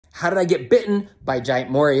How did I get bitten by a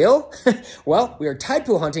giant moray eel? Well, we were tide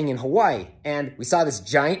pool hunting in Hawaii, and we saw this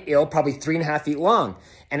giant eel, probably 3.5 feet long,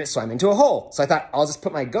 and it swam into a hole. So I thought, I'll just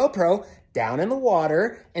put my GoPro down in the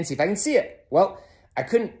water and see if I can see it. Well, I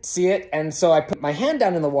couldn't see it, and so I put my hand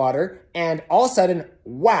down in the water, and all of a sudden,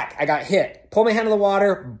 whack, I got hit. Pulled my hand in the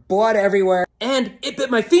water, blood everywhere, and it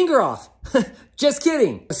bit my finger off. Just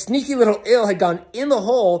kidding. A sneaky little eel had gone in the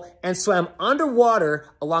hole and swam underwater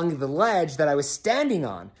along the ledge that I was standing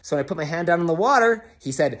on. So when I put my hand down in the water,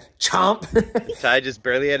 he said, chomp. Ty just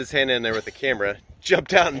barely had his hand in there with the camera,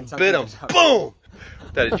 jumped out and bit him. Boom!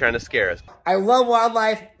 Thought he was trying to scare us. I love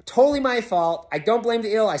wildlife. Totally my fault. I don't blame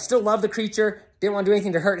the eel. I still love the creature. Didn't want to do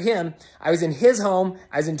anything to hurt him. I was in his home.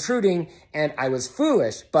 I was intruding, and I was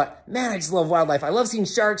foolish. But man, I just love wildlife. I love seeing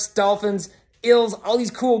sharks, dolphins, eels, all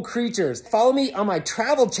these cool creatures. Follow me on my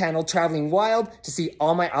travel channel, Traveling Wild, to see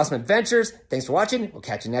all my awesome adventures. Thanks for watching. We'll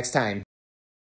catch you next time.